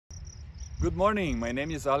Good morning, my name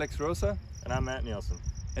is Alex Rosa. And I'm Matt Nielsen.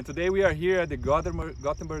 And today we are here at the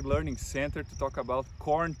Gothenburg Learning Center to talk about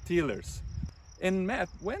corn tillers. And Matt,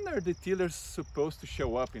 when are the tillers supposed to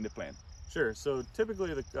show up in the plant? Sure, so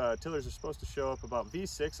typically the tillers are supposed to show up about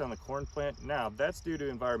V6 on the corn plant. Now, that's due to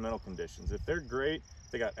environmental conditions. If they're great,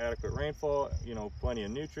 they got adequate rainfall, plenty of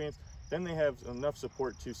nutrients, then they have enough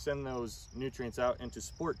support to send those nutrients out into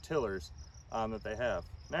support tillers that they have.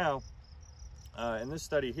 Now, in this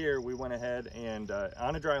study here, we went ahead and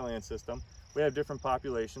on a dry land system, we have different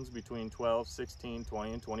populations between 12, 16,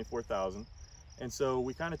 20, and 24,000. And so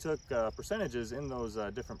we kind of took percentages in those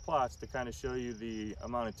different plots to kind of show you the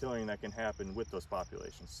amount of tillering that can happen with those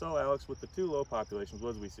populations. So Alex, with the two low populations,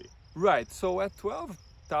 what do we see? Right, so at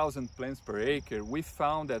 12,000 plants per acre, we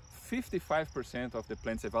found that 55% of the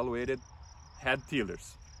plants evaluated had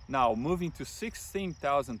tillers. Now, moving to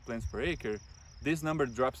 16,000 plants per acre, this number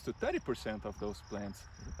drops to 30% of those plants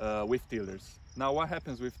with tillers. Now, what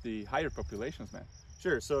happens with the higher populations, man?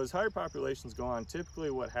 Sure, so as higher populations go on, typically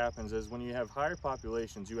what happens is when you have higher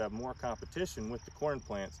populations, you have more competition with the corn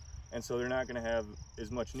plants, and so they're not going to have as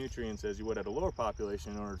much nutrients as you would at a lower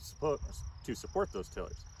population in order to support those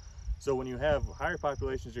tillers. So when you have higher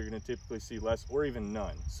populations, you're going to typically see less or even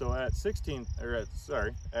none. So at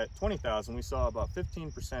 20,000, we saw about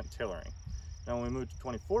 15% tillering. Now when we moved to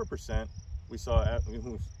 24%, we saw,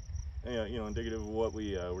 indicative of what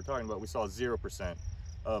we were talking about, we saw 0%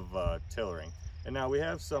 of tillering. And now we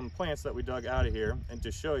have some plants that we dug out of here and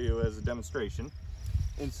to show you as a demonstration.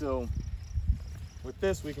 And so with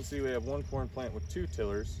this, we can see we have one corn plant with 2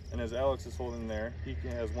 tillers. And as Alex is holding there, he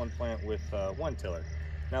has one plant with 1 tiller.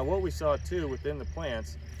 Now what we saw too within the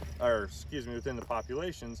plants, within the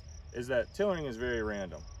populations, is that tillering is very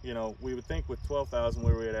random. We would think with 12,000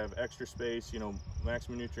 where we would have extra space,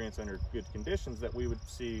 maximum nutrients under good conditions, that we would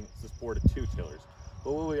see the support of 2 tillers.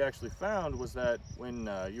 But what we actually found was that when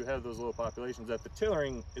you have those low populations, that the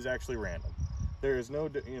tillering is actually random. There is no,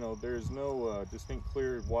 distinct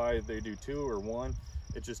clear why they do 2 or 1.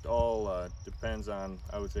 It just all depends on,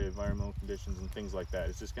 I would say, environmental conditions and things like that.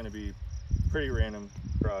 It's just going to be pretty random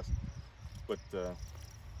across. But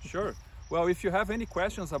sure. Well, if you have any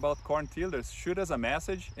questions about corn tillers, shoot us a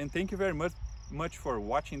message, and thank you very much for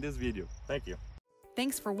watching this video. Thank you.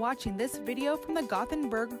 Thanks for watching this video from the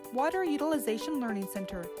Gothenburg Water Utilization Learning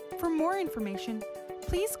Center. For more information,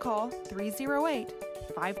 please call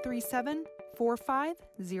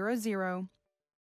 308-537-4500.